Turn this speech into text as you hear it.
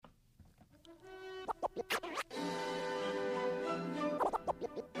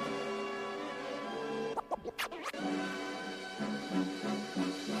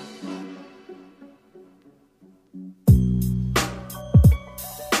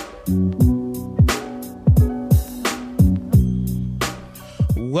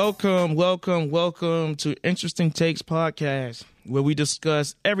Welcome to Interesting Takes Podcast, where we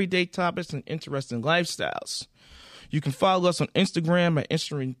discuss everyday topics and interesting lifestyles. You can follow us on Instagram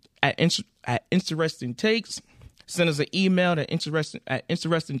at Interesting Takes. Send us an email at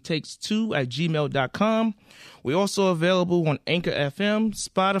interestingtakes2@gmail.com. We're also available on Anchor FM,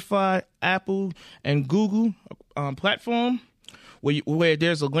 Spotify, Apple, and Google platform, where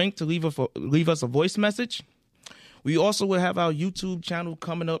there's a link to leave us a voice message. We also will have our YouTube channel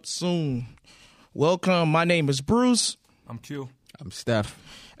coming up soon. Welcome. My name is Bruce. I'm Q. I'm Steph.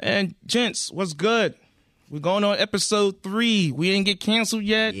 And gents, what's good? We're going on episode 3. We didn't get canceled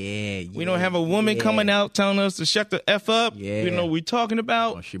yet. We don't have a woman coming out telling us to shut the F up. You know what we're talking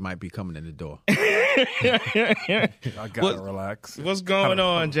about. Well, she might be coming in the door. I gotta relax. What's going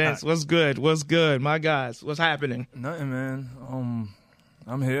on, gents? What's good? What's good? My guys, what's happening? Nothing, man.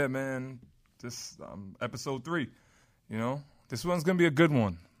 I'm here, man. This episode 3. You know, this one's gonna be a good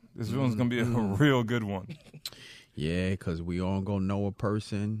one. This one's gonna be a real good one. Yeah, because we all gonna know a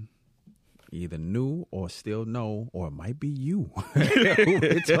person either new or still know, or it might be you. Who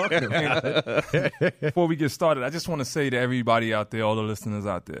we're talking about. Before we get started, I just want to say to everybody out there, all the listeners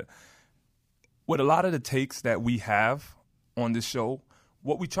out there, with a lot of the takes that we have on this show,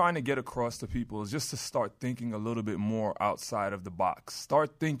 what we're trying to get across to people is just to start thinking a little bit more outside of the box.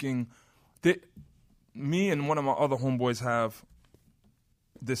 Start thinking that me and one of my other homeboys have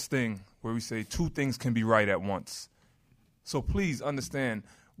this thing where we say 2 things can be right at once. So please understand,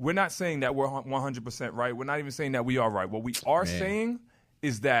 we're not saying that we're 100% right. We're not even saying that we are right. What we are saying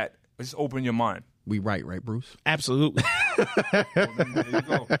is that, just open your mind. We right, Bruce? Absolutely. Well, then there you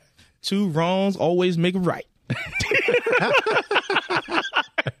go. 2 wrongs always make a right.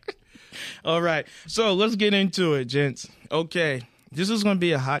 All right. So let's get into it, gents. Okay. This is going to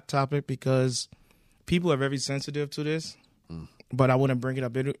be a hot topic because people are very sensitive to this. But I want to bring it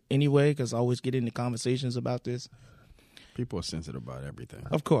up anyway because I always get into conversations about this. People are sensitive about everything.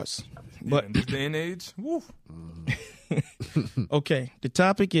 Of course. But in this day and age, woo. Okay. The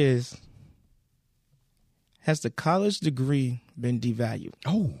topic is, has the college degree been devalued?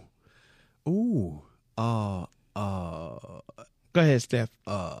 Go ahead, Steph.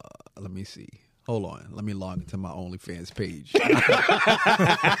 Let me see. Hold on. Let me log into my OnlyFans page.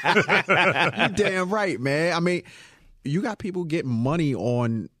 You're damn right, man. I mean, you got people getting money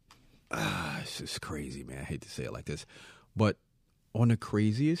on, it's just crazy, man. I hate to say it like this, but on the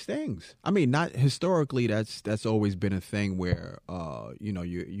craziest things. I mean, not historically, that's always been a thing where,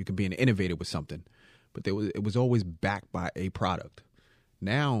 you can be an innovator with something, but it was always backed by a product.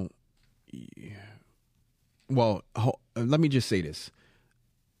 Now, well, let me just say this.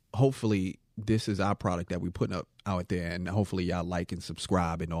 Hopefully, this is our product that we're putting up out there, and hopefully y'all like and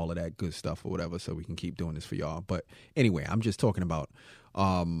subscribe and all of that good stuff or whatever, so we can keep doing this for y'all. But anyway, I'm just talking about,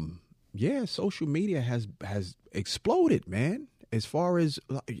 social media has exploded, man. As far as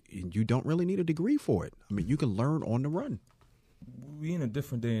you don't really need a degree for it. I mean, you can learn on the run. We in a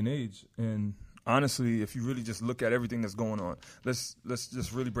different day and age, and honestly, if you really just look at everything that's going on, let's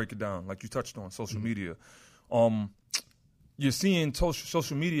just really break it down. Like you touched on social media. You're seeing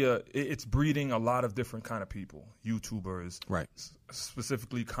social media, it's breeding a lot of different kind of people. YouTubers. Right.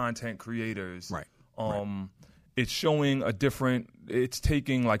 Specifically content creators. Right. It's showing it's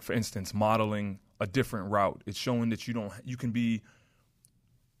taking, like, for instance, modeling a different route. It's showing that you can be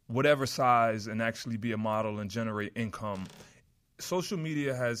whatever size and actually be a model and generate income. Social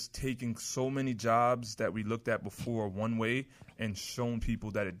media has taken so many jobs that we looked at before one way and shown people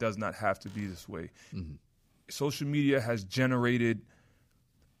that it does not have to be this way. Mm-hmm. Social media has generated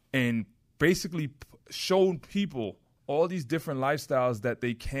and basically showed people all these different lifestyles that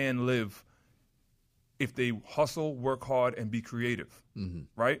they can live if they hustle, work hard, and be creative,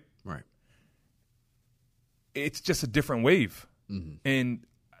 right? Right. It's just a different wave. Mm-hmm. And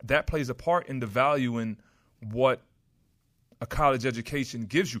that plays a part in the value in what a college education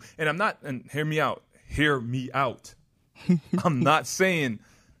gives you. And hear me out. I'm not saying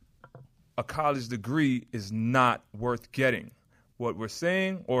a college degree is not worth getting. What we're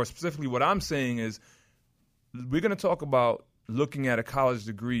saying, or specifically what I'm saying, is we're going to talk about looking at a college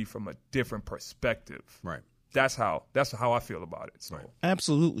degree from a different perspective. Right. That's how I feel about it. So. Right.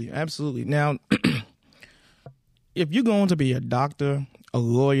 Absolutely. Now, if you're going to be a doctor, a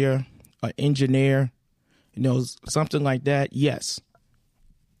lawyer, an engineer, something like that, yes.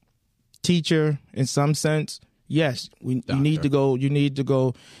 Teacher, in some sense, yes. You need to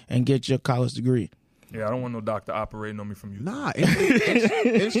go and get your college degree. Yeah, I don't want no doctor operating on me from YouTube. Nah,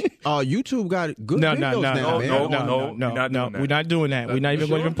 YouTube got good videos now, man. no, we're not doing that. We're not doing that. We're not even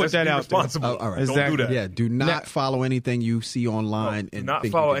going to put that out there. All right. Don't do that. Yeah, do not follow anything you see online. Do and not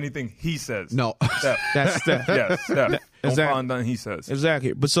think follow you can- anything he says. No. Steph. That's Steph. Yes, Steph. Don't Exactly. follow nothing he says.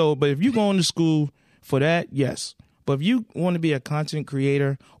 Exactly. But if you going to school for that, yes. But if you want to be a content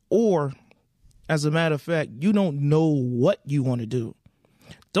creator, or as a matter of fact, you don't know what you want to do,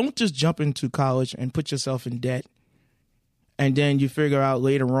 don't just jump into college and put yourself in debt, and then you figure out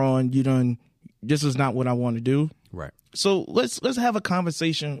later on this is not what I want to do. Right. So let's have a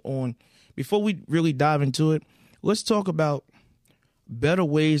conversation on, before we really dive into it, let's talk about better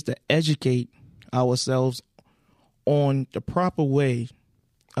ways to educate ourselves on the proper way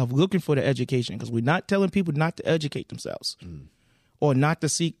of looking for the education, because we're not telling people not to educate themselves or not to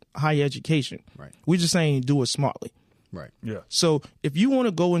seek higher education. Right. We're just saying do it smartly. Right. Yeah. So if you want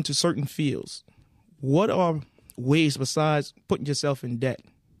to go into certain fields, what are ways besides putting yourself in debt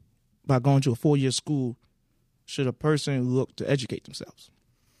by going to a 4-year school should a person look to educate themselves?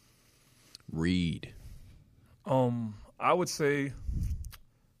 Read. I would say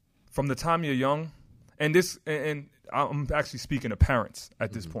from the time you're young, and I'm actually speaking to parents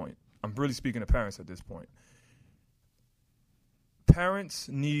at this point. I'm really speaking to parents at this point. Parents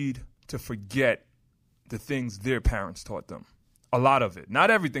need to forget the things their parents taught them. A lot of it.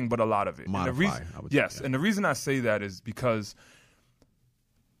 Not everything, but a lot of it. Modify, I would say, yes, yeah. and the reason I say that is because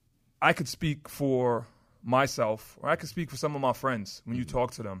I could speak for myself, or I could speak for some of my friends when you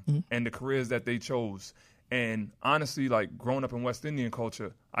talk to them and the careers that they chose. And honestly, like growing up in West Indian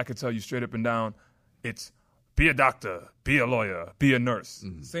culture, I could tell you straight up and down, it's be a doctor, be a lawyer, be a nurse.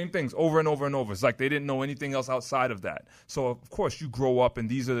 Same things over and over and over. It's like they didn't know anything else outside of that. So, of course, you grow up and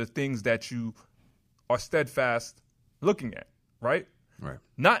these are the things that you are steadfast looking at, right? Right.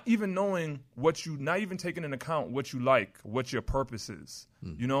 Not even knowing not even taking into account what you like, what your purpose is.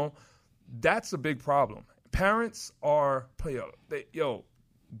 You know, that's a big problem. Parents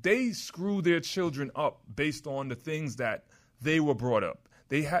they screw their children up based on the things that they were brought up.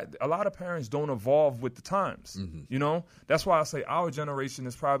 A lot of parents don't evolve with the times. You know, that's why I say our generation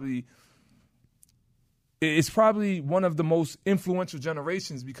is probably one of the most influential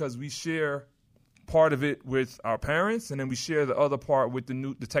generations, because we share part of it with our parents, and then we share the other part with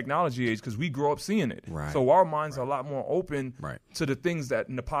the technology age, because we grow up seeing it. Right. So our minds are a lot more open Right. to the things that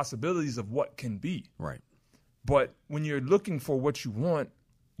and the possibilities of what can be. Right. But when you're looking for what you want,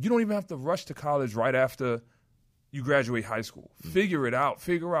 you don't even have to rush to college right after you graduate high school. Figure it out.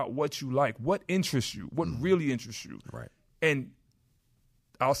 Figure out what you like, what interests you, what really interests you. Right. And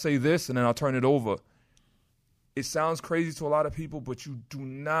I'll say this, and then I'll turn it over. It sounds crazy to a lot of people, but you do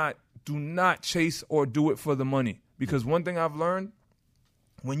not chase or do it for the money. Because one thing I've learned,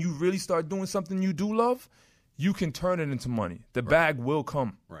 when you really start doing something you do love, you can turn it into money. The bag will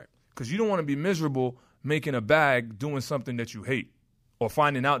come. Right. Because you don't want to be miserable making a bag doing something that you hate or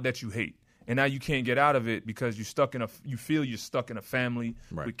finding out that you hate. And now you can't get out of it because you feel you're stuck in a family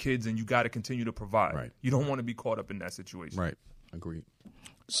Right. with kids, and you got to continue to provide. Right. You don't want to be caught up in that situation. Right. Agreed.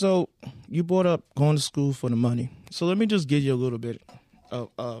 So you brought up going to school for the money. So let me just give you a little bit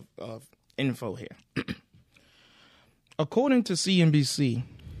of info here. According to CNBC,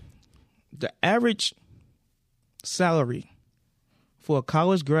 the average salary for a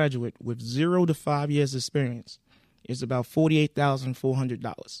college graduate with 0 to 5 years experience is about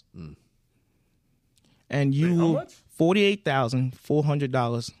 $48,400. And Wait, how much?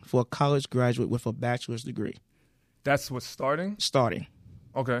 $48,400 for a college graduate with a bachelor's degree That's what's starting? starting,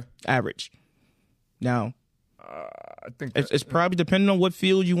 Okay. average. Now, I think it's probably depending on what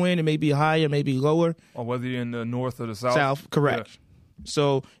field you in. It may be higher, maybe lower. or whether you're in the north or the south. South, correct. Yeah.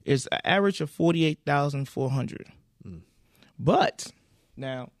 So it's an average of 48,400. But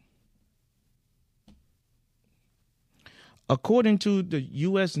now, according to the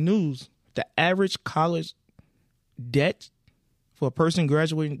U.S. News, the average college debt for a person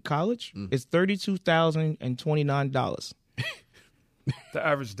graduating college is $32,029 The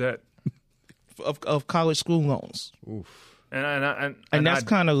average debt. of college school loans, And that's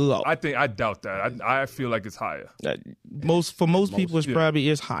kind of low. I think I doubt that. I feel like it's higher. Most people, it's yeah. probably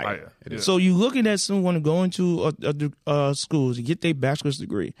is higher. Higher, yeah. So you looking at someone going to a school to get their bachelor's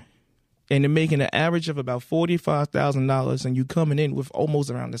degree, and they're making an average of about $45,000, and you coming in with almost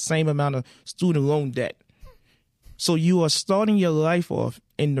around the same amount of student loan debt. So you are starting your life off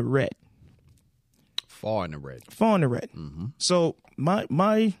in the red, Far in the red. far in the red. So my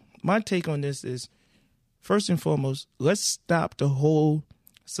take on this is, first and foremost, let's stop the whole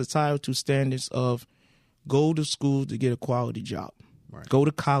societal standards of go to school to get a quality job. Right. Go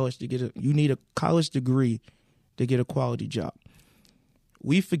to college to get you need a college degree to get a quality job.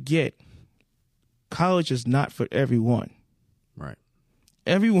 We forget college is not for everyone. Right.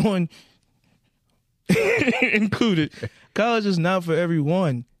 Everyone included. College is not for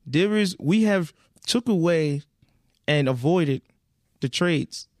everyone. We have took away and avoided the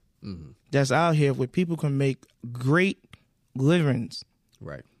trades that's out here where people can make great livings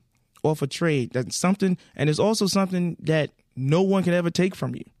Right. off a trade. That's something, and it's also something that no one can ever take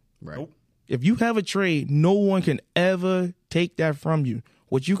from you. Right. Nope. If you have a trade, no one can ever take that from you.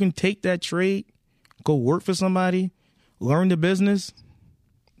 What you can take that trade, go work for somebody, learn the business.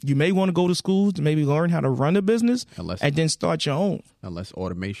 You may want to go to school to maybe learn how to run a business and then start your own. Unless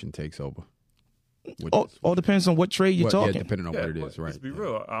automation takes over. All depends on what trade you're talking. Yeah, depending on what it is, Let's right? be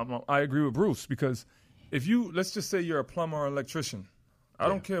real. I agree with Bruce because if let's just say you're a plumber or electrician. I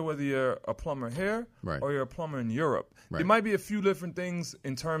don't care whether you're a plumber here or you're a plumber in Europe. Right. There might be a few different things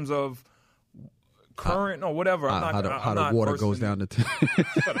in terms of current or whatever. How the water goes down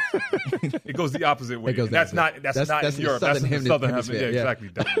the it goes the opposite way. That's not in Europe. That's in the southern hemisphere. Yeah, yeah.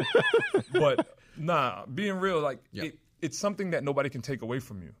 exactly. But being real, it's something that nobody can take away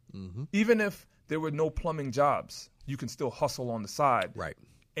from you. Mm-hmm. Even if there were no plumbing jobs, you can still hustle on the side, right,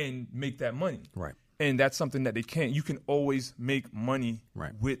 and make that money, right. And that's something that they can't. You can always make money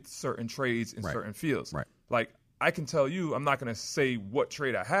with certain trades in certain fields. Right. Like I can tell you, I'm not going to say what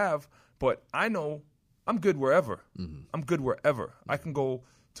trade I have, but I know I'm good wherever. Mm-hmm. I'm good wherever. Mm-hmm. I can go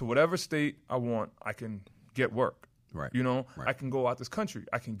to whatever state I want. I can get work. Right. You know, right. I can go out this country.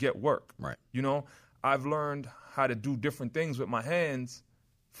 I can get work. Right. You know, I've learned how to do different things with my hands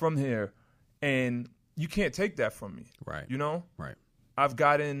from here, and you can't take that from me. Right. You know? Right. I've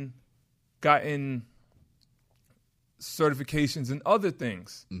gotten certifications in other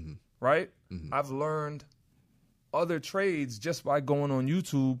things. Mm-hmm. Right? Mm-hmm. I've learned other trades just by going on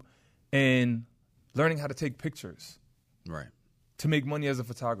YouTube and learning how to take pictures. Right. To make money as a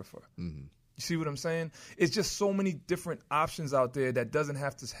photographer. Mm-hmm. You see what I'm saying? It's just so many different options out there that doesn't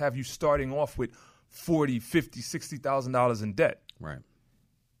have to have you starting off with $40,000, $50,000, $60,000 in debt. Right.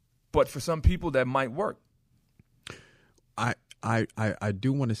 But for some people, that might work. I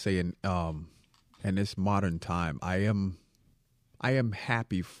do want to say in this modern time, I am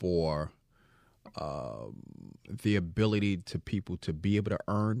happy for the ability to people to be able to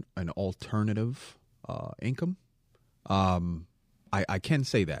earn an alternative income. I can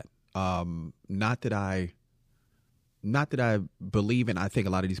say that. Not that I believe in. I think a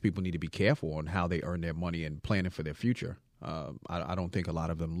lot of these people need to be careful on how they earn their money and planning for their future. I don't think a lot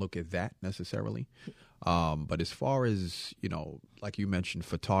of them look at that necessarily. But as far as, like you mentioned,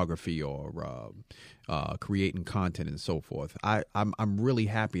 photography or creating content and so forth, I'm really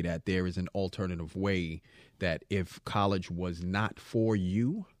happy that there is an alternative way that if college was not for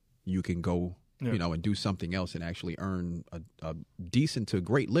you, you can go and do something else and actually earn a decent to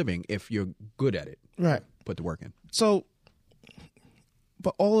great living if you're good at it. Right. Put the work in. So,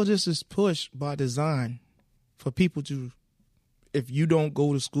 but all of this is pushed by design for people to, if you don't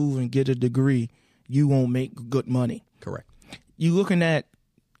go to school and get a degree, you won't make good money. Correct. You looking at,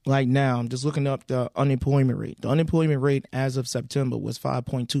 like now, I'm just looking up the unemployment rate. The unemployment rate as of September was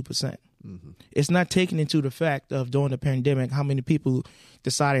 5.2%. Mm-hmm. It's not taking into the fact of during the pandemic how many people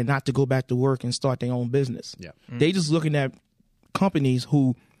decided not to go back to work and start their own business. Yeah. Mm-hmm. They just looking at companies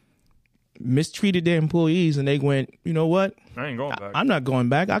who mistreated their employees and they went, you know what? I ain't going back. I'm not going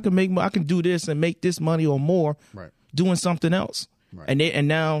back. I can do this and make this money or more doing something else. Right. And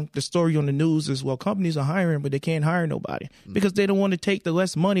now the story on the news is, well, companies are hiring, but they can't hire nobody because they don't want to take the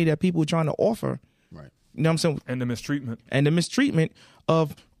less money that people are trying to offer. Right. You know what I'm saying? And the mistreatment. And the mistreatment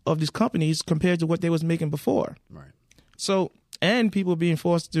of these companies compared to what they was making before. Right. So, and people being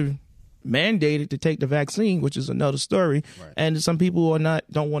forced to mandate it to take the vaccine, which is another story. Right. And some people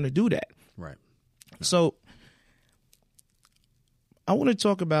don't want to do that. Right. So I want to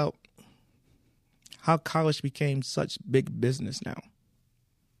talk about how college became such big business now.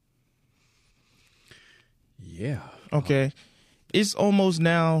 Yeah. Okay. It's almost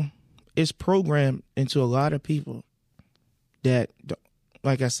now, it's programmed into a lot of people that,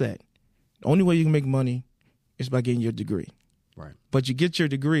 like I said, the only way you can make money is by getting your degree. Right. But you get your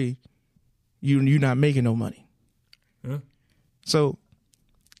degree, you're not making no money. Yeah. So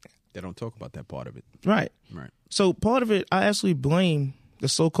they don't talk about that part of it. Right. Right. So part of it, I actually blame the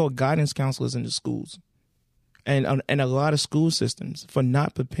so-called guidance counselors in the schools and a lot of school systems for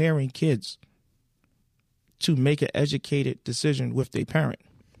not preparing kids to make an educated decision with their parent.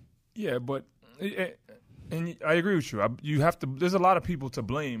 Yeah, but and I agree with you. You have to. There's a lot of people to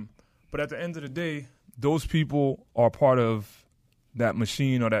blame, but at the end of the day, those people are part of that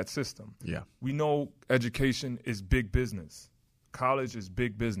machine or that system. Yeah. We know education is big business. College is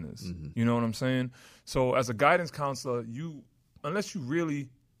big business. You know what I'm saying? So as a guidance counselor, unless you really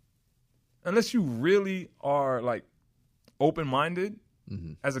are like open-minded,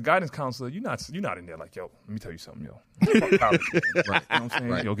 as a guidance counselor, you're not in there like, yo, let me tell you something, yo. Fuck college, man. Right. You know what I'm saying?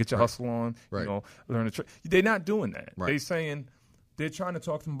 Right. Yo, get your hustle on, Right. you know, learn the trade. They're not doing that. Right. They're trying to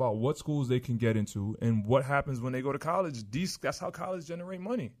talk to them about what schools they can get into and what happens when they go to college. That's how college generate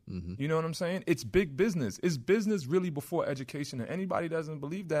money. You know what I'm saying? It's big business. It's business really before education. And anybody that doesn't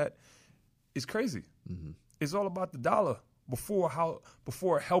believe that is crazy. It's all about the dollar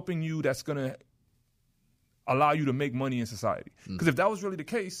before helping you that's going to allow you to make money in society. Because if that was really the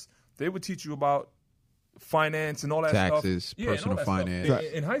case, they would teach you about finance and all that Taxes, stuff. personal and all that finance. stuff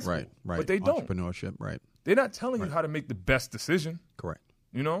in high school. Right. But they don't. Entrepreneurship. Right. They're not telling you how to make the best decision. Correct.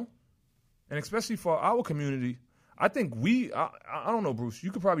 You know? And especially for our community, I think I don't know, Bruce,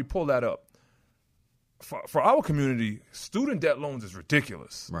 you could probably pull that up. For our community, student debt loans is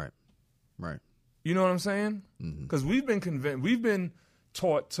ridiculous. Right. Right. You know what I'm saying? Because we've been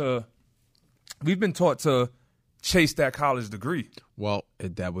taught to chase that college degree. Well,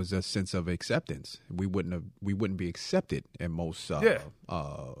 that was a sense of acceptance. We wouldn't be accepted in most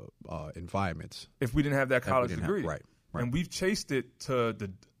environments If we didn't have that college degree. Right. And we've chased it to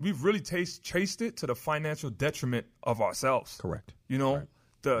chased it to the financial detriment of ourselves. Correct. You know,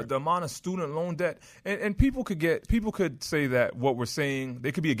 the amount of student loan debt, and people could say that what we're saying,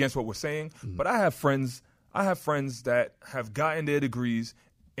 they could be against what we're saying. But I have friends that have gotten their degrees,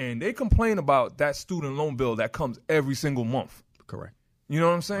 and they complain about that student loan bill that comes every single month. Correct. You know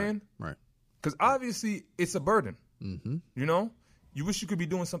what I'm saying? Right. Because obviously it's a burden. You know, you wish you could be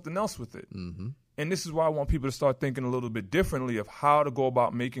doing something else with it. And this is why I want people to start thinking a little bit differently of how to go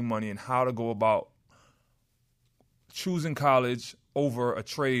about making money and how to go about choosing college over a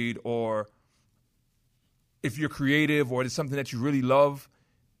trade, or if you're creative or it's something that you really love,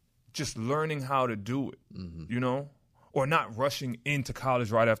 just learning how to do it, you know, or not rushing into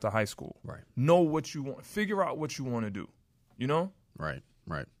college right after high school. Right. Know what you want. Figure out what you want to do, you know? Right.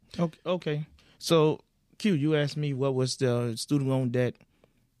 Right. Okay. So, Q, you asked me what was the student loan debt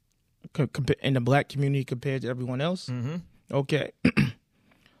in the black community compared to everyone else? Okay.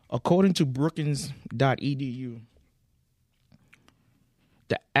 According to Brookings.edu,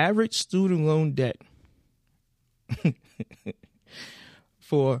 the average student loan debt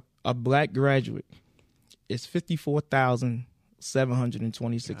for a black graduate is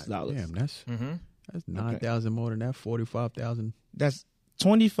 $54,726. Damn, that's $9,000 more than that. $45,000. That's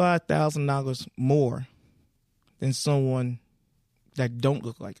 $25,000 more than someone that don't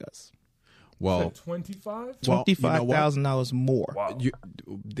look like us. Well, 25? $25,000 more. Wow.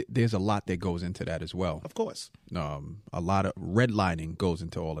 There's a lot that goes into that as well. Of course. A lot of redlining goes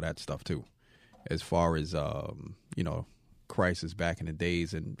into all of that stuff too, as far as crisis back in the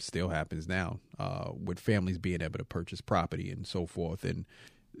days, and still happens now, with families being able to purchase property and so forth, and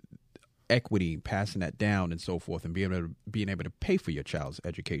equity, passing that down and so forth, and being able to pay for your child's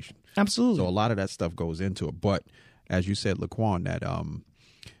education. Absolutely. So a lot of that stuff goes into it. But as you said, Laquan, that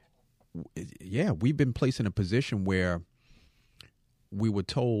we've been placed in a position where we were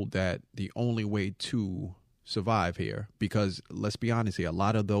told that the only way to survive here, because let's be honest here, a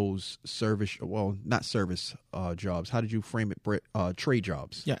lot of those not service jobs, how did you frame it, Britt? Trade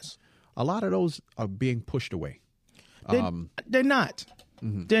jobs. Yes. A lot of those are being pushed away. They're not.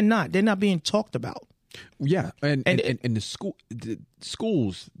 They're not. They're not being talked about. Yeah, and the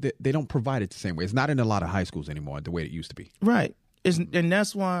schools, they don't provide it the same way. It's not in a lot of high schools anymore the way it used to be. Right. And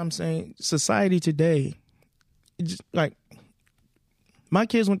that's why I'm saying society today, just like my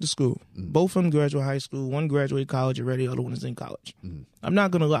kids went to school. Both of them graduated high school. One graduated college already. The other one is in college. I'm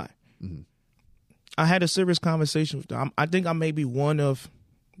not going to lie. I had a serious conversation with them. I think I may be one of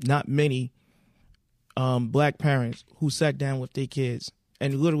not many black parents who sat down with their kids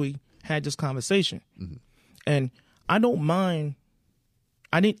and literally had this conversation. And I don't mind.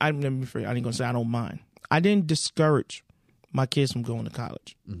 I ain't going to say I don't mind. I didn't discourage my kids from going to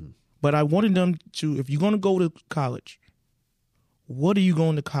college. But I wanted them to, if you're going to go to college, what are you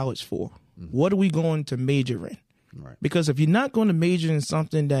going to college for? What are we going to major in? Right. Because if you're not going to major in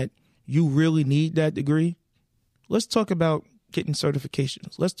something that you really need that degree, let's talk about getting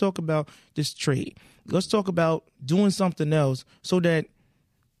certifications. Let's talk about this trade. Let's talk about doing something else so that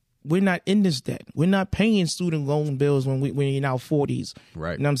we're not in this debt. We're not paying student loan bills when you're in our 40s.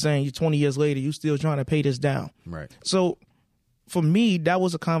 Right. You know what I'm saying? You're 20 years later, you're still trying to pay this down. Right. So for me, that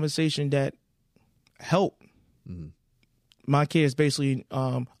was a conversation that helped my kids basically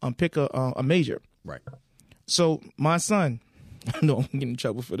pick a major. Right. So my son, No, I'm getting in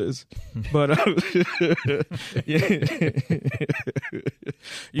trouble for this, but yeah.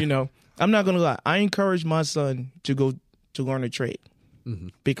 You know, I'm not gonna lie. I encourage my son to go to learn a trade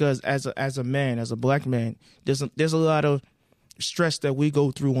because as a man, as a black man, there's a lot of stress that we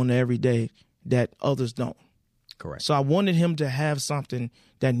go through on the everyday that others don't. Correct. So I wanted him to have something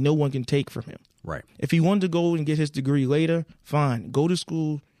that no one can take from him. Right. If he wanted to go and get his degree later, fine. Go to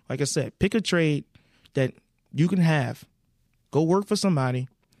school. Like I said, pick a trade that you can have. Go work for somebody,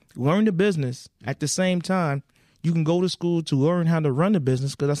 learn the business. At the same time, you can go to school to learn how to run the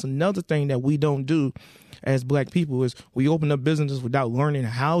business, because that's another thing that we don't do as black people is we open up businesses without learning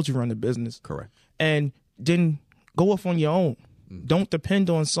how to run the business. Correct. And then go off on your own. Don't depend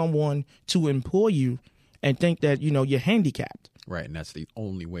on someone to employ you and think that, you know, you're handicapped. Right, and that's the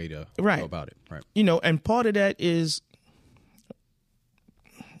only way to Right. go about it. Right. You know, and part of that is,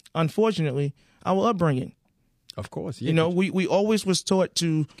 unfortunately, our upbringing. Of course, yeah. You know, we always was taught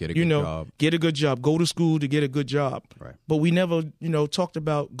to, Get a you good know, job. get a good job, go to school to get a good job. Right. But we never, you know, talked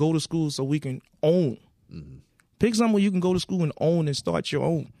about go to school so we can own. Pick somewhere you can go to school and own and start your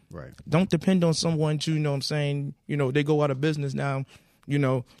own. Right. Don't depend on someone to, you know what I'm saying, you know, they go out of business now. You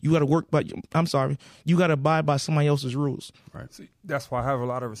know, you got to work by, you got to abide by somebody else's rules. Right. See, that's why I have a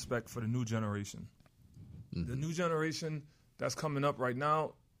lot of respect for the new generation. The new generation that's coming up right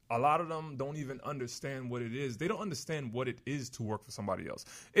now, a lot of them don't even understand what it is. They don't understand what it is to work for somebody else.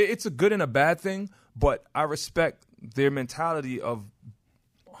 It's a good and a bad thing, but I respect their mentality of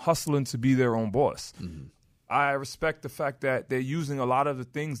hustling to be their own boss. I respect the fact that they're using a lot of the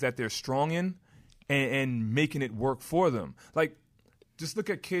things that they're strong in and making it work for them. Like, just look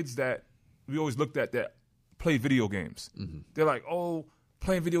at kids that we always looked at that play video games. They're like, oh,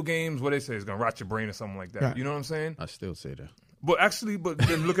 playing video games, what they say is going to rot your brain or something like that. Right. You know what I'm saying? I still say that. But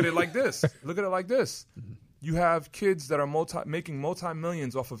then look at it like this. Look at it like this. You have kids that are making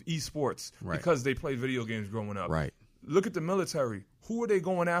multi-millions off of esports Right. because they played video games growing up. Right. Look at the military. Who are they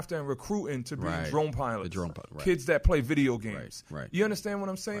going after and recruiting to be Right. drone pilots? The drone pilot, right. Kids that play video games. Right. You understand what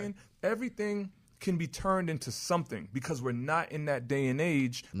I'm saying? Everything can be turned into something because we're not in that day and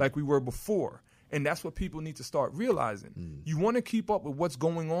age like we were before. And that's what people need to start realizing. You want to keep up with what's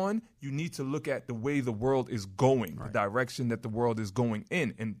going on, you need to look at the way the world is going, the direction that the world is going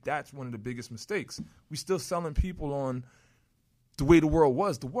in. And that's one of the biggest mistakes. We still selling people on the way the world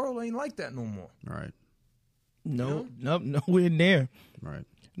was. The world ain't like that no more. Right. No, nowhere near. Right.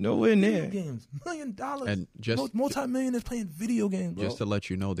 Nowhere Video near. games, $1 million. And just- multi-millionaires playing video games, bro. Just to let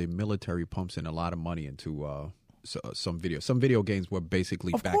you know, the military pumps in a lot of money into some videos. Some video games were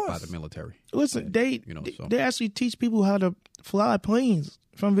basically Of backed by course. the military. Listen, they so. they actually teach people how to fly planes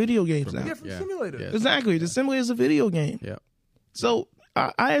from video games now. Yeah, from Yeah. simulator. Yeah. Exactly. The simulator is a video game. Yeah. So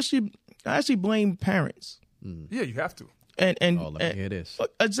I actually blame parents. Yeah, you have to. And Oh, let me hear this.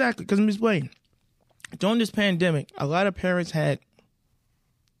 Exactly, because let me explain. During this pandemic, a lot of parents had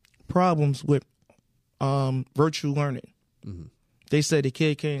problems with virtual learning. They said the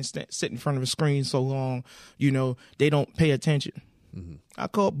kid can't sit in front of a screen so long, you know, they don't pay attention. I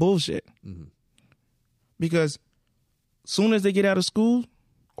call it bullshit. Because soon as they get out of school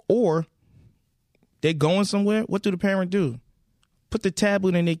or they're going somewhere, what do the parent do? Put the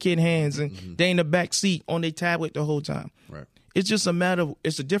tablet in their kid's hands and they in the back seat on their tablet the whole time. Right. It's just a matter of,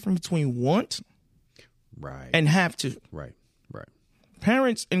 it's a difference between want Right. and have to. Right. Right.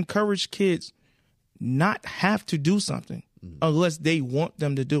 Parents encourage kids not have to do something unless they want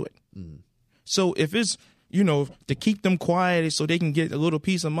them to do it. So if it's, you know, to keep them quiet so they can get a little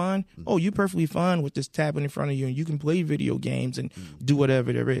peace of mind, oh, you're perfectly fine with this tablet in front of you and you can play video games and do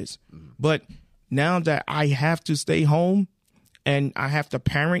whatever there is. But now that I have to stay home and I have to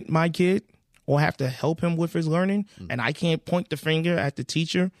parent my kid or have to help him with his learning and I can't point the finger at the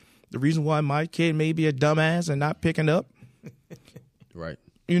teacher, the reason why my kid may be a dumbass and not picking up, Right.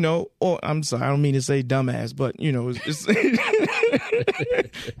 you know, or I'm sorry, I don't mean to say dumbass, but you know, it's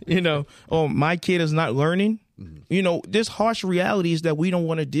you know, or my kid is not learning. You know, there's harsh realities that we don't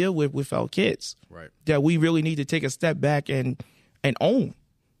want to deal with our kids. Right. That we really need to take a step back and own.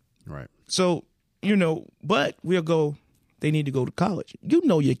 Right. So, you know, but we'll go, they need to go to college. You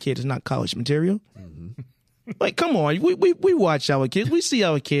know your kid is not college material. Like, come on. We watch our kids. We see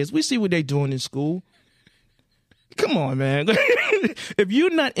our kids. We see what they're doing in school. Come on, man. If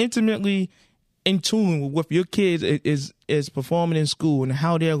you're not intimately in tune with what your kids is performing in school and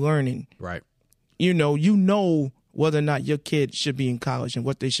how they're learning, Right. you know whether or not your kid should be in college and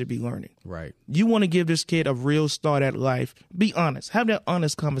what they should be learning. Right. You want to give this kid a real start at life. Be honest. Have that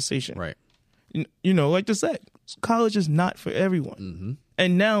honest conversation. Right. You know, like I said, college is not for everyone.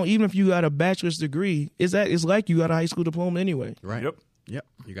 And now, even if you got a bachelor's degree, it's like you got a high school diploma anyway. Right. Yep. Yep.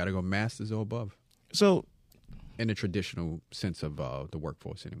 You got to go master's or above So, in the traditional sense of the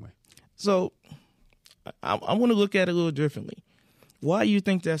workforce, anyway. so I want to look at it a little differently. Why do you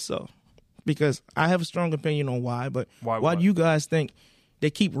think that's so? Because I have a strong opinion on why, but why do you guys think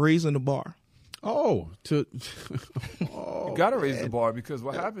they keep raising the bar? You gotta raise the bar, because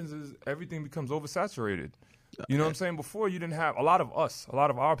what happens is everything becomes oversaturated. You know what I'm saying? Before, you didn't have a lot of our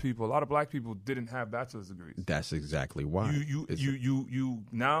people, a lot of black people didn't have bachelor's degrees. That's exactly why. You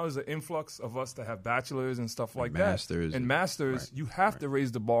now is an influx of us that have bachelors and stuff like masters that. And masters, right, you have to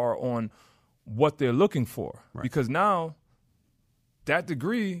raise the bar on what they're looking for, because now that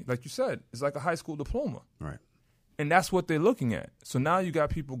degree, like you said, is like a high school diploma. Right. And that's what they're looking at. So now you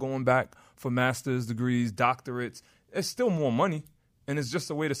got people going back for master's degrees, doctorates. It's still more money, and it's just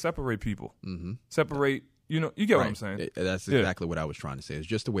a way to separate people. Mm-hmm. Separate, you get what I'm saying? That's exactly what I was trying to say. It's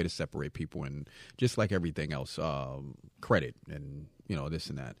just a way to separate people, and just like everything else, credit and, this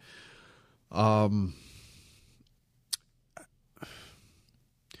and that.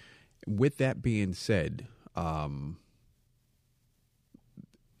 With that being said,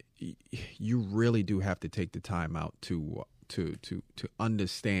 you really do have to take the time out to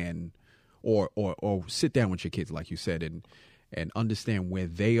understand or sit down with your kids, like you said, and understand where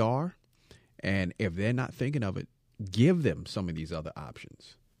they are. And if they're not thinking of it, give them some of these other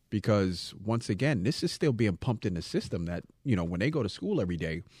options. Because once again, this is still being pumped in the system that, when they go to school every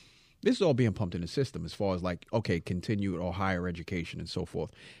day, this is all being pumped in the system as far as like, okay, continued or higher education and so forth.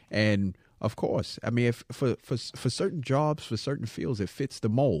 And of course, I mean, if for certain jobs, for certain fields, it fits the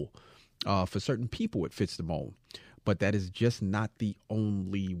mold. For certain people, it fits the mold. But that is just not the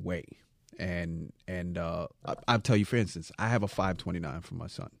only way. And I'll tell you, for instance, I have a 529 for my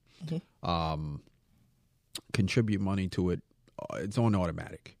son. Mm-hmm. Contribute money to it. It's on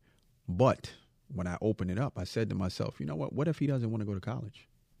automatic. But when I open it up, I said to myself, you know what? What if he doesn't want to go to college?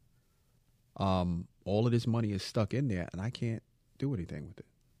 All of this money is stuck in there, and I can't do anything with it.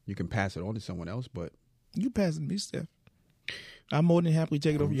 You can pass it on to someone else, but you passing me, Steph. I'm more than happy to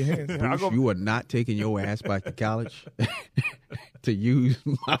take it over your hands. Bruce, you are not taking your ass back to college to use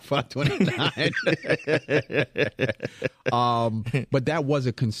my 529. But that was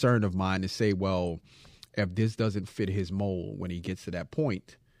a concern of mine to say, well, if this doesn't fit his mold when he gets to that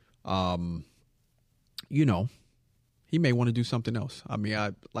point, he may want to do something else. I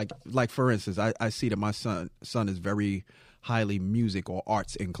mean, like for instance, I see that my son is very highly music or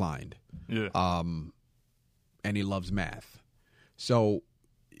arts inclined. Yeah. And he loves math. So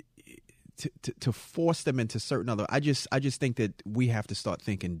to force them into certain other, I just think that we have to start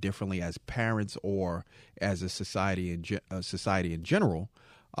thinking differently as parents or as a society in general.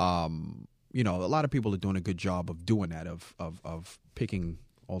 A lot of people are doing a good job of doing that, of picking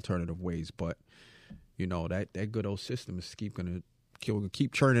alternative ways, but that good old system is gonna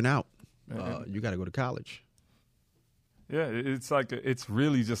keep churning out. You got to go to college. Yeah, it's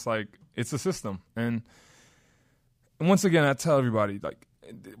really just like it's a system, and once again, I tell everybody, like,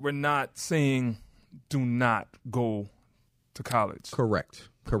 we're not saying do not go to college. Correct.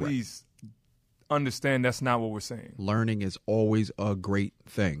 Please understand that's not what we're saying. Learning is always a great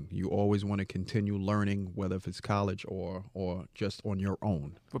thing. You always want to continue learning, whether if it's college or just on your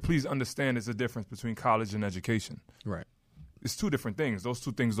own. But please understand there's a difference between college and education. Right. It's two different things. Those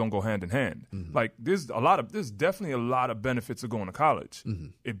two things don't go hand in hand. Mm-hmm. Like there's definitely a lot of benefits of going to college. Mm-hmm.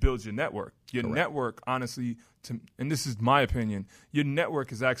 It builds your network. Your Correct. network, honestly, and this is my opinion, your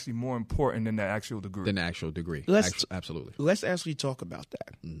network is actually more important than the actual degree. Absolutely. Let's actually talk about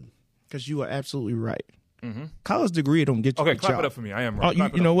that, because you are absolutely right. Mm-hmm. College degree don't get you okay, a clap job. it up for me. I am right.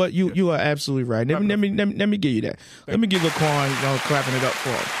 You know what? You are absolutely right. Let me give you that. Let me give Laquan clapping it up for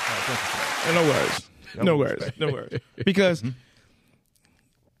him. Right, thank you for that. No worries. Because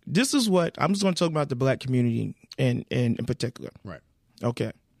this is what I'm just going to talk about the black community in particular. Right.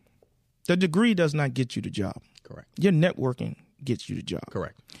 Okay. The degree does not get you the job. Correct. Your networking gets you the job.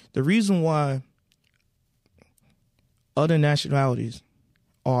 Correct. The reason why other nationalities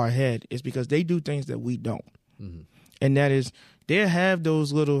are ahead is because they do things that we don't. Mm-hmm. And that is, they have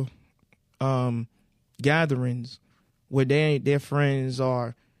those little gatherings where their friends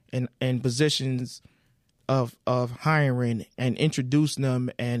are in positions of hiring and introduce them,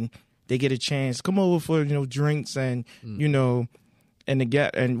 and they get a chance come over for drinks and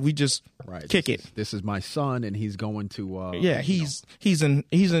and we just kick it. This is my son, and he's going to he's in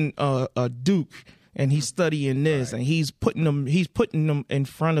Duke, and he's studying this, and he's putting them in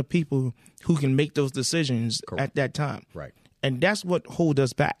front of people who can make those decisions at that time. Right. And that's what holds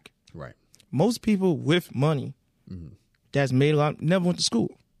us back. Right. Most people with money that's made a lot never went to school.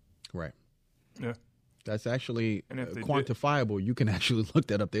 Right. Yeah. That's actually And if they quantifiable. You can actually look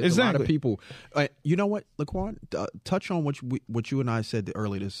that up. There's a lot of people. You know what, Laquan? Touch on what you and I said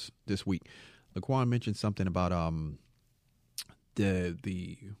earlier this week. Laquan mentioned something about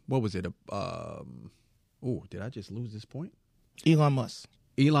the what was it? Did I just lose this point? Elon Musk.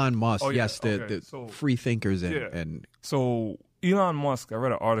 Elon Musk. Oh, yeah. Yes, Okay. the So- free thinkers Yeah. and So Elon Musk, I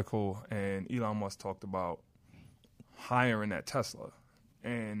read an article, and Elon Musk talked about hiring at Tesla.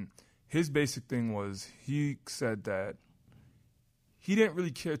 And his basic thing was, he said that he didn't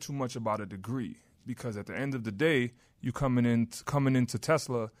really care too much about a degree, because at the end of the day, you coming into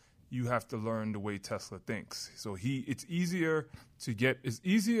Tesla, you have to learn the way Tesla thinks. So it's easier to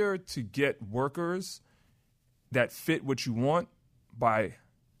get workers that fit what you want by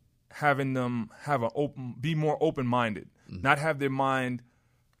having them be more open-minded, not have their mind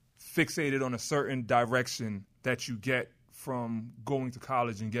fixated on a certain direction that you get from going to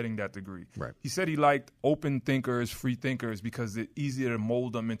college and getting that degree. Right. He said he liked open thinkers, free thinkers, because it's easier to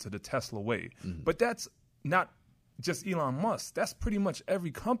mold them into the Tesla way. But that's not just Elon Musk. That's pretty much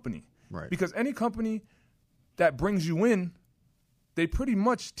every company. Right. Because any company that brings you in, they pretty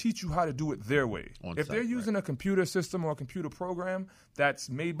much teach you how to do it their way. If they're using a computer system or a computer program that's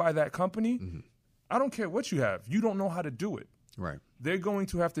made by that company, I don't care what you have. You don't know how to do it. right. They're going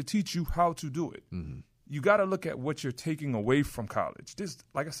to have to teach you how to do it. You got to look at what you're taking away from college.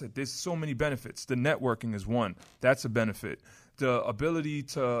 Like I said, there's so many benefits. The networking is one. That's a benefit. The ability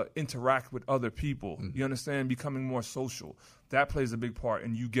to interact with other people. You understand? Becoming more social. That plays a big part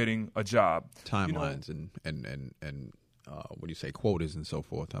in you getting a job. Timelines and what do you say, quotas and so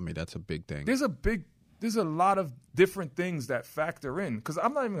forth. I mean, that's a big thing. There's a lot of different things that factor in. Because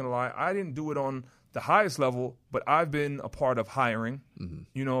I'm not even going to lie, I didn't do it on the highest level, but I've been a part of hiring.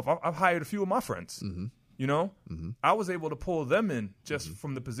 You know, I've hired a few of my friends. You know, I was able to pull them in just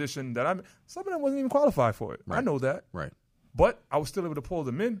from the position that I'm in. Some of them wasn't even qualified for it. I know that. Right. But I was still able to pull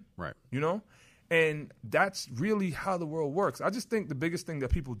them in. Right. You know? And that's really how the world works. I just think the biggest thing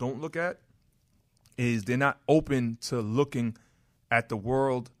that people don't look at is they're not open to looking at the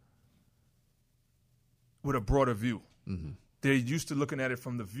world with a broader view. They're used to looking at it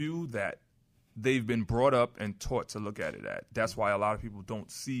from the view that they've been brought up and taught to look at it at. That's why a lot of people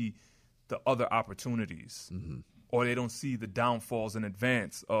don't see the other opportunities, or they don't see the downfalls in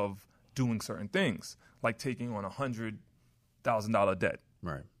advance of doing certain things, like taking on $100,000 debt.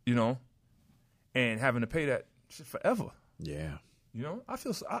 Right. You know, and having to pay that shit forever. Yeah. You know, I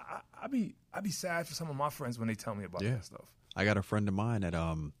feel I be sad for some of my friends when they tell me about that stuff. I got a friend of mine that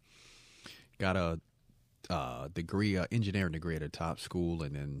got a degree, engineering degree at a top school,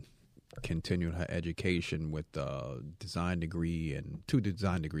 and then continued her education with a design degree and 2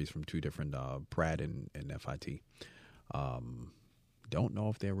 design degrees from 2 different Pratt and FIT. Don't know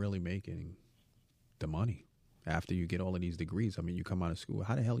if they're really making the money after you get all of these degrees. I mean, you come out of school,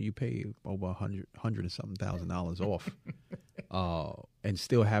 how the hell you pay over $100 and something thousand off, and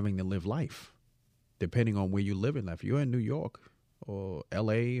still having to live life, depending on where you live in life. If you're in New York or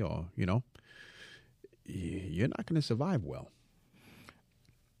LA, or you're not going to survive well.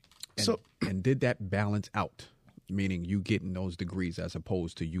 And did that balance out? Meaning you getting those degrees as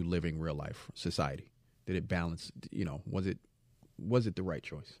opposed to you living real life society. Did it balance? Was it the right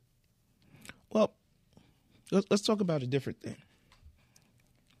choice? Well, let's talk about a different thing.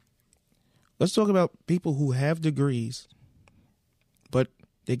 Let's talk about people who have degrees, but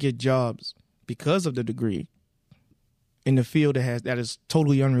they get jobs because of the degree in the field that is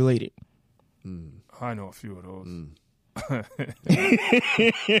totally unrelated. I know a few of those. So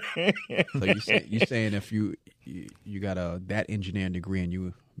you saying if you got that engineering degree and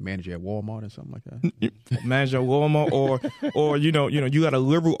you manager at Walmart or something like that? Manager at Walmart, or you got a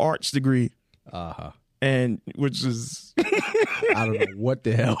liberal arts degree, and which is I don't know what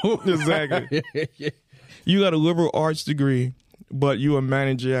the hell exactly. You got a liberal arts degree, but you a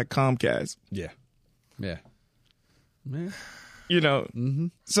manager at Comcast. Yeah.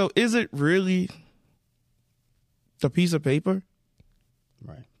 So is it really the piece of paper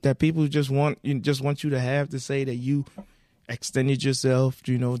right that people just want you to have to say that you extended yourself,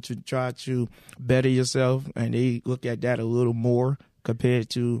 to try to better yourself, and they look at that a little more compared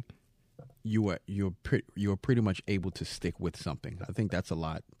to you're pretty much able to stick with something. I think that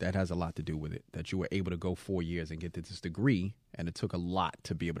has a lot to do with it, that you were able to go 4 years and get this degree, and it took a lot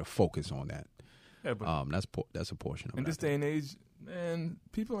to be able to focus on that. Yeah, but that's a portion of it. in this day and age, man,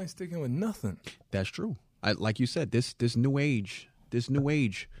 people ain't sticking with nothing. That's true. Like you said, this new age,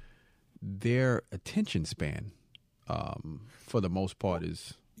 their attention span, for the most part,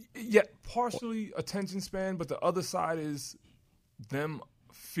 is Yeah, partially attention span, but the other side is them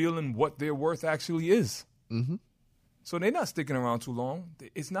feeling what their worth actually is. Mm-hmm. So they're not sticking around too long.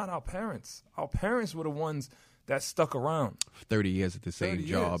 It's not our parents. Our parents were the ones that stuck around 30 years at the same 30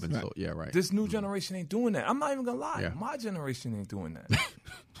 job. years. And Right. so, yeah, right. This new generation ain't doing that. I'm not even gonna lie. Yeah. My generation ain't doing that.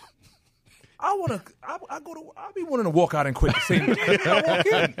 I'll be wanting to walk out and quit the same day I walk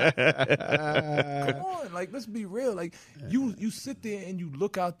in. Come on, like let's be real. Like you sit there and you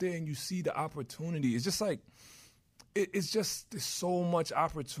look out there and you see the opportunity. It's just like it's just there's so much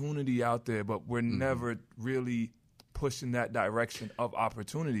opportunity out there, but we're never really pushing that direction of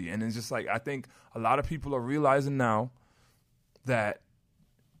opportunity. And it's just like I think a lot of people are realizing now that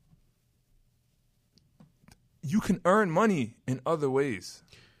you can earn money in other ways.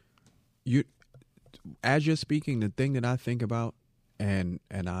 You, as you're speaking, the thing that I think about, and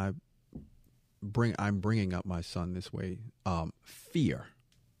I'm bringing up my son this way, fear.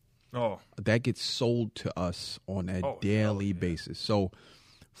 Oh, That gets sold to us on a Oh, daily hell yeah. basis. So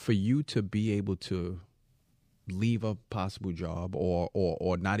for you to be able to leave a possible job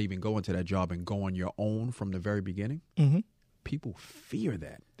or not even go into that job and go on your own from the very beginning, people fear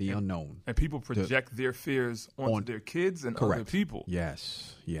that, the unknown. and people project their fears onto their kids and other people.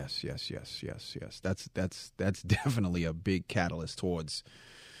 Yes. That's definitely a big catalyst towards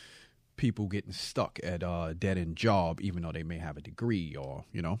people getting stuck at a dead-end job, even though they may have a degree or,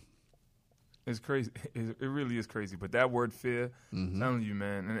 It's crazy. It really is crazy. But that word fear, I'm telling you,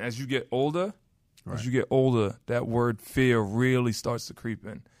 man. And as you get older, that word fear really starts to creep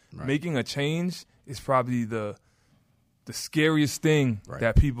in. Right. Making a change is probably the scariest thing Right.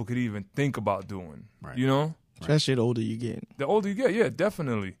 that people could even think about doing. Right. You know? Especially the older you get. The older you get, yeah,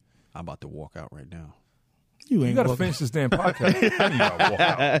 definitely. I'm about to walk out right now. You You ain't got to walking. finish this damn podcast. Then you got to walk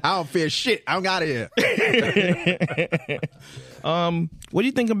out. I don't fear shit. I'm out of here. What do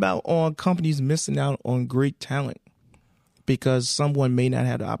you think about on companies missing out on great talent because someone may not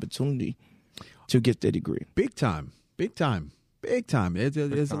have the opportunity to get their degree? Big time.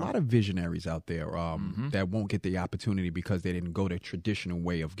 There's a lot of visionaries out there that won't get the opportunity because they didn't go the traditional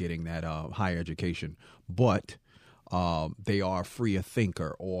way of getting that higher education, but they are a freer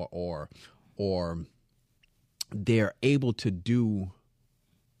thinker or they're able to do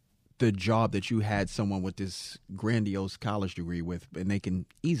the job that you had someone with this grandiose college degree with, and they can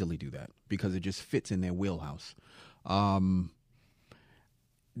easily do that because it just fits in their wheelhouse.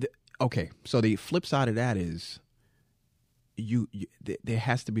 Okay, so the flip side of that is there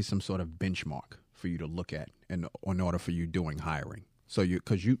has to be some sort of benchmark for you to look at in order for you doing hiring. So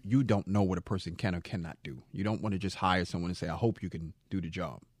because you don't know what a person can or cannot do. You don't want to just hire someone and say, I hope you can do the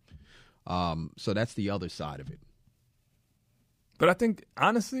job. So that's the other side of it. But I think,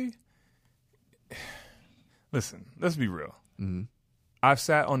 honestly, listen, let's be real. Mm-hmm. I've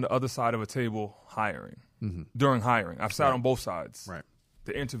sat on the other side of a table during hiring. I've sat on both sides. Right.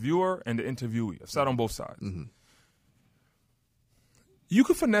 The interviewer and the interviewee. I've sat on both sides. Mm-hmm. You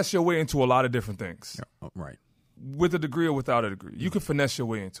could finesse your way into a lot of different things. Yeah. Oh, right. With a degree or without a degree. You could finesse your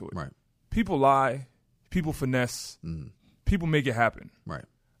way into it. Right. People lie. People finesse. People make it happen. Right.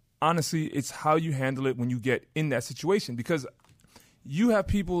 Honestly, it's how you handle it when you get in that situation. Because you have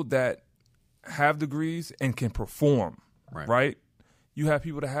people that have degrees and can perform, right? You have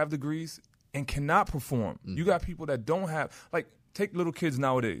people that have degrees and cannot perform. You got people that don't have, like, take little kids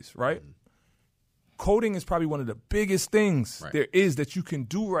nowadays, right? Coding is probably one of the biggest things there is that you can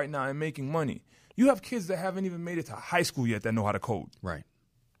do right now in making money. You have kids that haven't even made it to high school yet that know how to code. Right.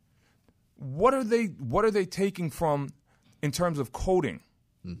 What are they taking from in terms of coding?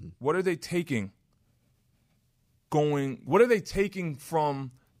 What are they taking what are they taking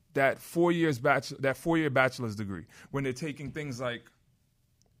from that 4 year bachelor's degree when they're taking things like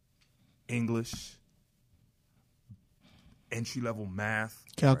English, entry-level math,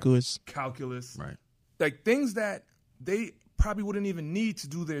 Calculus. right? Like things that they probably wouldn't even need to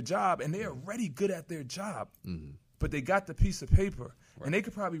do their job, and they're already good at their job. But they got the piece of paper, and they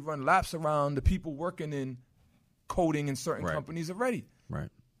could probably run laps around the people working in coding in certain companies already. Right.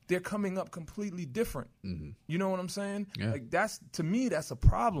 They're coming up completely different. You know what I'm saying? Yeah. Like to me, that's a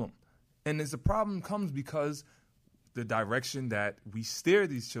problem. And as a problem comes because the direction that we steer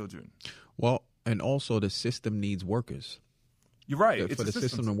these children. Well, and also the system needs workers. You're right. For the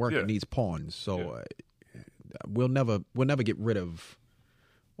system to work, it needs pawns. So we'll never get rid of,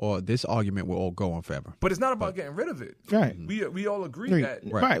 or this argument will all go on forever. But it's not about getting rid of it. Right. We all agree that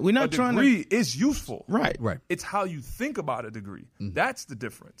Right. We're not a trying degree is useful. Right. It's how you think about a degree. That's the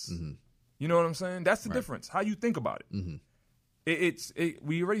difference. You know what I'm saying? That's the difference. How you think about it.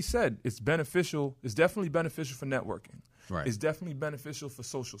 We already said it's beneficial. It's definitely beneficial for networking. Right. It's definitely beneficial for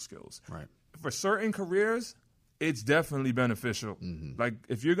social skills. Right. For certain careers, it's definitely beneficial. Like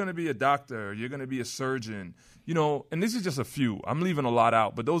if you're going to be a doctor, you're going to be a surgeon, you know, and this is just a few. I'm leaving a lot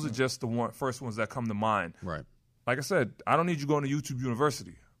out, but those are just the first ones that come to mind. Right. Like I said, I don't need you going to YouTube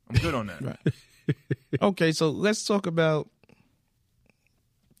University. I'm good on that. Right. Okay, so let's talk about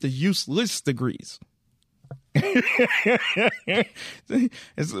the useless degrees.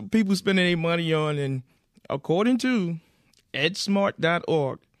 It's people spending their money on, and according to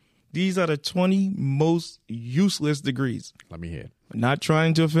edsmart.org, these are the 20 most useless degrees. Let me hear it. I'm not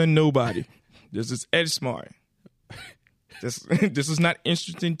trying to offend nobody. This is EdSmart. This is not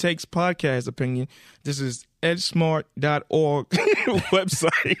Interesting Takes podcast opinion. This is edsmart.org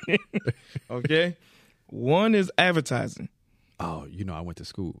website. Okay? One is advertising. Oh, you know, I went to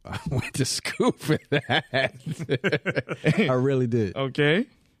school. I went to school for that. I really did. Okay?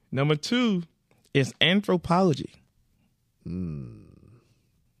 Number 2 is anthropology.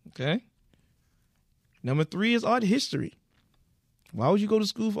 Okay? Number 3 is art history. Why would you go to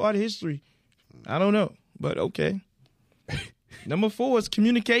school for art history? I don't know, but okay. Number 4 is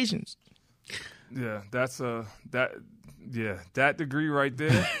communications. Yeah, that degree right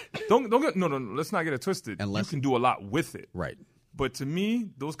there. don't get no. Let's not get it twisted. Unless- you can do a lot with it. Right. But to me,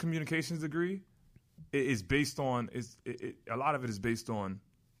 those communications degree is based on a lot of it is based on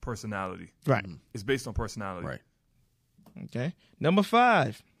personality. Right. It's based on personality. Right. Okay. Number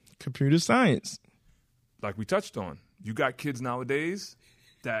 5, computer science. Like we touched on, you got kids nowadays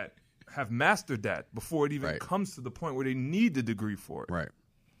that have mastered that before it even Right. comes to the point where they need the degree for it. Right.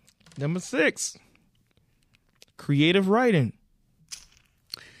 Number 6, creative writing.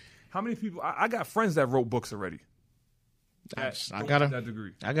 How many people? I got friends that wrote books already. I Don't got get that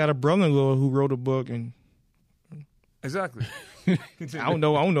degree. a brother-in-law who wrote a book, and Exactly. I don't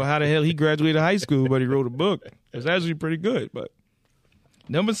know how the hell he graduated high school, but he wrote a book. It's actually pretty good. But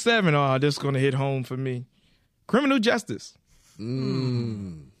number 7, this is going to hit home for me. Criminal justice.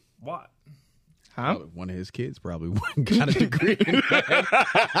 What? Huh? One of his kids probably got a degree in that.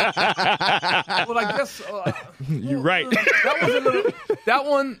 Well, I guess You're right. That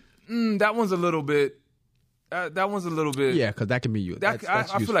one's a little bit. That one's a little bit. Yeah, because that can be you. That, I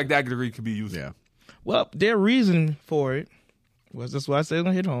feel like that degree could be useful. Yeah. Well, their reason for it was, that's why I said it's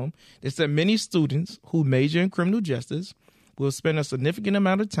going to hit home. They said many students who major in criminal justice will spend a significant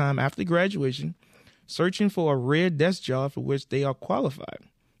amount of time after graduation searching for a rare desk job for which they are qualified.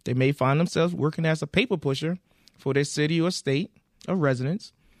 They may find themselves working as a paper pusher for their city or state of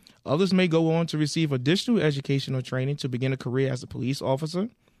residence. Others may go on to receive additional education or training to begin a career as a police officer,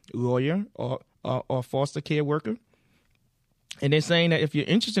 lawyer, or foster care worker. And they're saying that if you're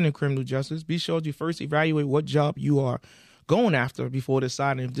interested in criminal justice, be sure to first evaluate what job you are going after before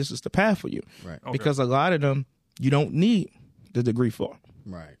deciding if this is the path for you. Right. Okay. Because a lot of them you don't need the degree for.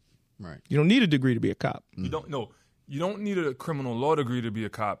 Right. Right. You don't need a degree to be a cop. You don't need a criminal law degree to be a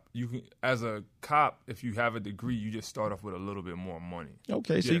cop. You can, as a cop, if you have a degree, you just start off with a little bit more money.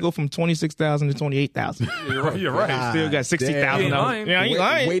 Okay, so Yeah. you go from 26,000 to 28,000. You're right. You're right. Still got 60,000. He ain't lying. Yeah, I ain't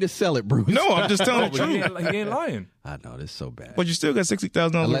lying. Way to sell it, Bruce. No, I'm just telling the But he truth. ain't lying. I know this is so bad. But you still got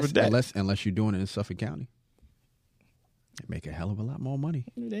 $60,000 worth of debt. Unless you're doing it in Suffolk County, they make a hell of a lot more money.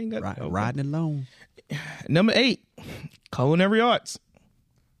 They ain't got- okay. Riding alone. Number 8, culinary arts.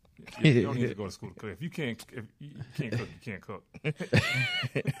 You don't need to go to school to cook. If you can't cook, you can't cook.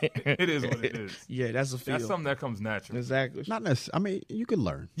 It is what it is. Yeah, that's a field. That's something that comes natural. Exactly. Not necessarily. I mean, you can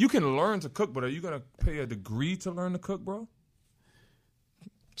learn. You can learn to cook, but are you gonna pay a degree to learn to cook, bro?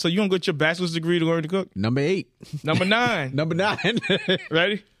 So you don't get your bachelor's degree to learn to cook? Number 8. Number 9. Number 9.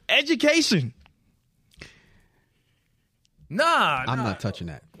 Ready? Education. Nah, I'm not touching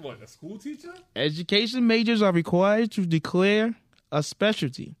that. What, a school teacher? Education majors are required to declare a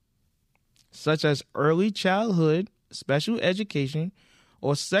specialty, such as early childhood, special education,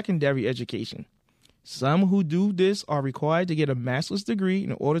 or secondary education. Some who do this are required to get a master's degree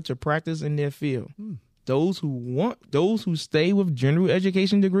in order to practice in their field. Those who stay with general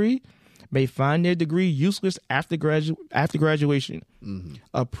education degree may find their degree useless after graduation.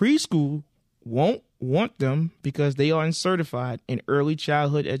 A preschool won't want them because they are uncertified in early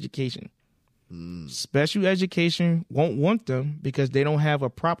childhood education. Special education won't want them because they don't have a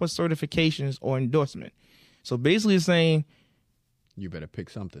proper certifications or endorsement. So basically it's saying, You better pick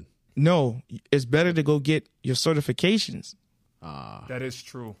something. no, it's better to go get your certifications That is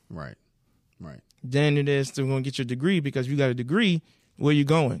true. Right. Right. than it is to go and get your degree, because if you got a degree, where you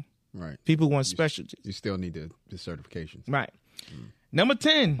going? Right. People want specialties. You still need the certifications. Right. Number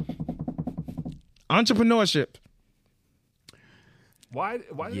 10, entrepreneurship. Why do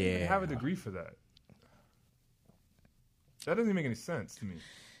you even Yeah. have a degree for that? That doesn't make any sense to me.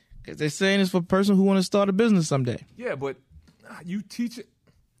 Because they're saying it's for a person who want to start a business someday. Yeah, but you teach it.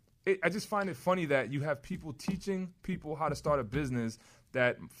 I just find it funny that you have people teaching people how to start a business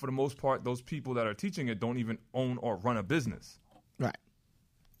that, for the most part, those people that are teaching it don't even own or run a business. Right.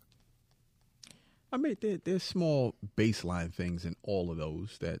 I mean, there's small baseline things in all of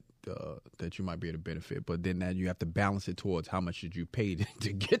those that you might be able to benefit, but then that you have to balance it towards how much did you pay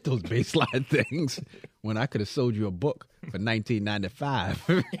to get those baseline things. When I could have sold you a book for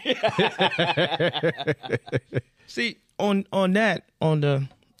 $19.95. See, on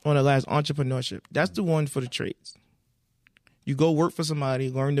the last entrepreneurship, that's the one for the trades. You go work for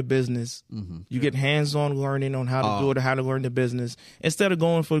somebody, learn the business. Mm-hmm. You get hands-on learning on how to do it, or how to learn the business, instead of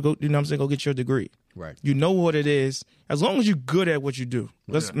going go get your degree. Right. You know what it is. As long as you're good at what you do.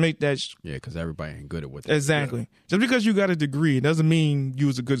 Let's make that. Yeah, because everybody ain't good at what they do. Exactly. Yeah. Just because you got a degree doesn't mean you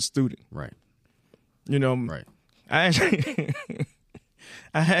was a good student. Right. You know. Right. I actually,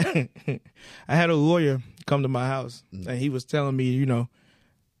 I had a lawyer come to my house, and he was telling me, you know,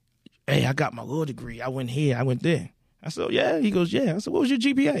 hey, I got my law degree. I went here. I went there. I said, yeah. He goes, yeah. I said, what was your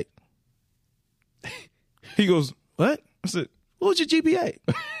GPA? He goes, what? I said, what was your GPA?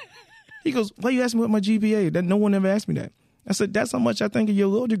 He goes, why you asking me what my GPA? That no one ever asked me that. I said, that's how much I think of your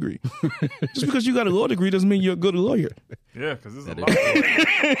law degree. Just because you got a law degree doesn't mean you're a good lawyer. Yeah, because there's a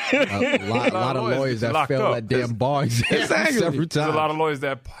lot of lawyers that failed that damn bar exam exactly. several times. There's a lot of lawyers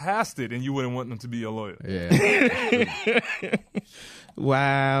that passed it, and you wouldn't want them to be a lawyer. Yeah.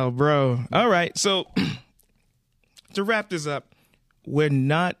 Wow, bro. All right, so to wrap this up,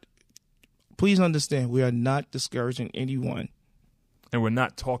 please understand, we are not discouraging anyone. And we're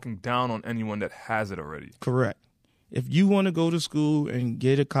not talking down on anyone that has it already. Correct. If you want to go to school and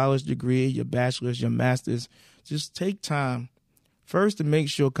get a college degree, your bachelor's, your master's, just take time first to make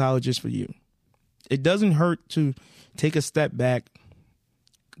sure college is for you. It doesn't hurt to take a step back,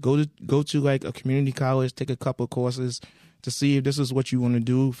 go to like a community college, take a couple of courses to see if this is what you want to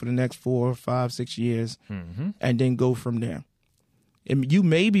do for the next 4, 5, 6 years, and then go from there. And you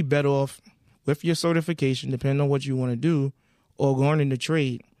may be better off with your certification, depending on what you want to do, or learning the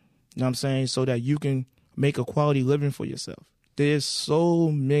trade, you know what I'm saying, so that you can make a quality living for yourself. There's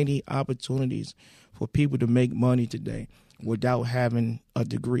so many opportunities for people to make money today without having a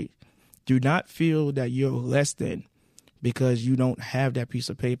degree. Do not feel that you're less than because you don't have that piece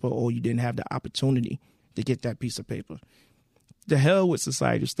of paper or you didn't have the opportunity to get that piece of paper. The hell with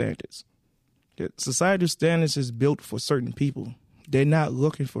societal standards. The societal standards is built for certain people. They're not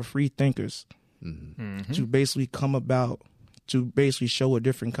looking for free thinkers to basically come about, to basically show a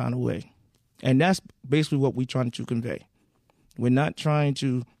different kind of way. And that's basically what we're trying to convey. We're not trying to,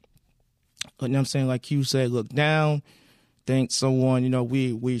 you know what I'm saying, like Q said, look down, think someone, you know,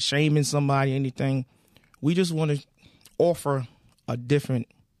 we shaming somebody, anything. We just want to offer a different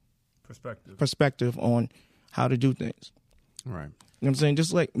perspective on how to do things. Right. You know what I'm saying?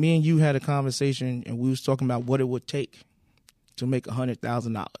 Just like me and you had a conversation and we was talking about what it would take to make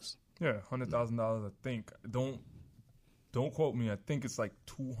 $100,000. Yeah, $100,000, I think. Don't quote me. I think it's like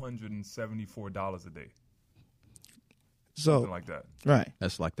 $274 a day. So, something like that. Right.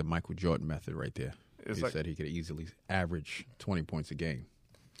 That's like the Michael Jordan method right there. It's He said he could easily average 20 points a game.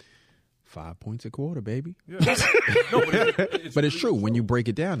 5 points a quarter, baby. Yeah. No, but it's true when you break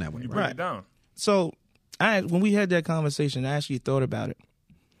it down that way. When you break it down. So, when we had that conversation, I actually thought about it.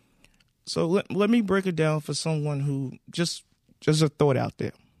 So let me break it down for someone who just a thought out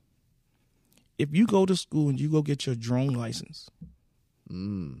there. If you go to school and you go get your drone license,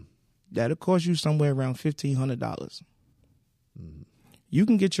 that'll cost you somewhere around $1,500. You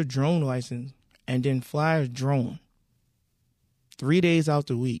can get your drone license and then fly a drone 3 days out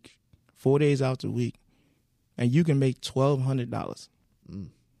the week, 4 days out the week, and you can make $1,200.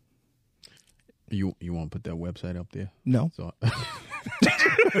 You want to put that website up there? No. So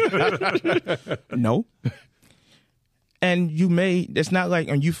No. And it's not like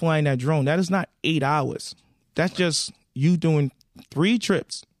you flying that drone. That is not 8 hours. That's just you doing 3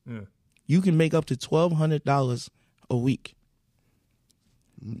 trips. Yeah. You can make up to $1,200 a week.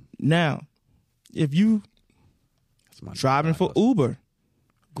 Now, if you driving for Uber,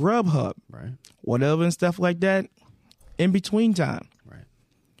 Grubhub, right, whatever and stuff like that, in between time, right,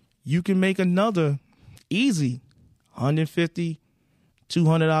 you can make another easy $150,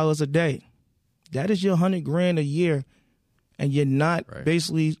 $200 a day. That is your $100,000 a year. And you're not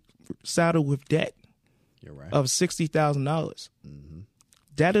basically saddled with debt of $60,000.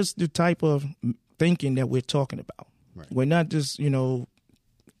 That is the type of thinking that we're talking about. Right. We're not just,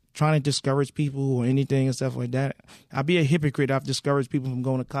 trying to discourage people or anything and stuff like that. I'd be a hypocrite. I've discouraged people from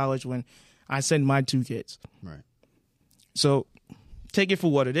going to college when I send my 2 kids. Right. So take it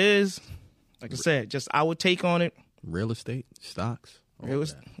for what it is. Like I said, just our take on it. Real estate, stocks.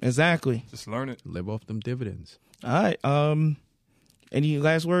 Exactly. Just learn it. Live off them dividends. All right. Any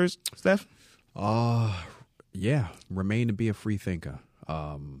last words, Steph? Yeah. Remain to be a free thinker.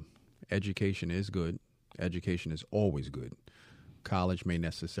 Education is good. Education is always good. College may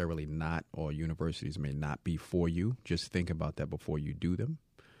necessarily not, or universities may not be for you. Just think about that before you do them,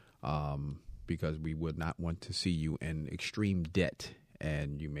 because we would not want to see you in extreme debt,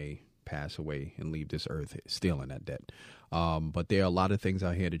 and you may pass away and leave this earth still in that debt. But there are a lot of things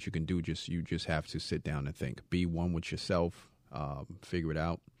out here that you can do. You just have to sit down and think. Be one with yourself. Figure it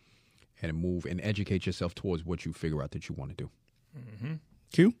out, and move and educate yourself towards what you figure out that you want to do. Mm-hmm.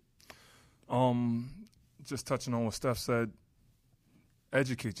 Q? Just touching on what Steph said,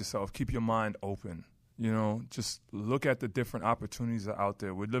 educate yourself. Keep your mind open. Just look at the different opportunities that are out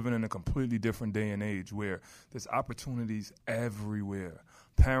there. We're living in a completely different day and age where there's opportunities everywhere.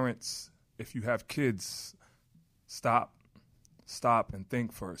 Parents, if you have kids, stop and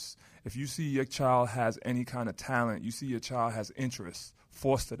think first. If you see your child has any kind of talent, you see your child has interest,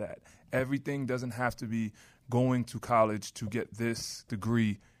 foster that. Everything doesn't have to be going to college to get this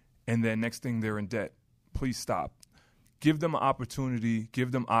degree and then next thing they're in debt. Please stop. Give them an opportunity,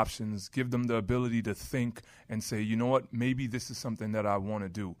 give them options, give them the ability to think and say, you know what, maybe this is something that I want to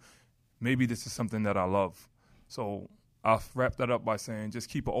do. Maybe this is something that I love. So I'll wrap that up by saying just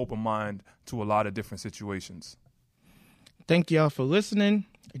keep an open mind to a lot of different situations. Thank y'all for listening.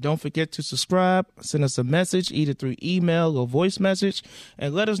 Don't forget to subscribe, send us a message either through email or voice message,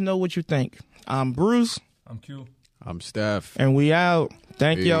 and let us know what you think. I'm Bruce. I'm Q. I'm Steph. And we out.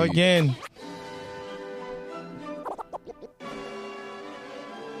 Thank y'all again.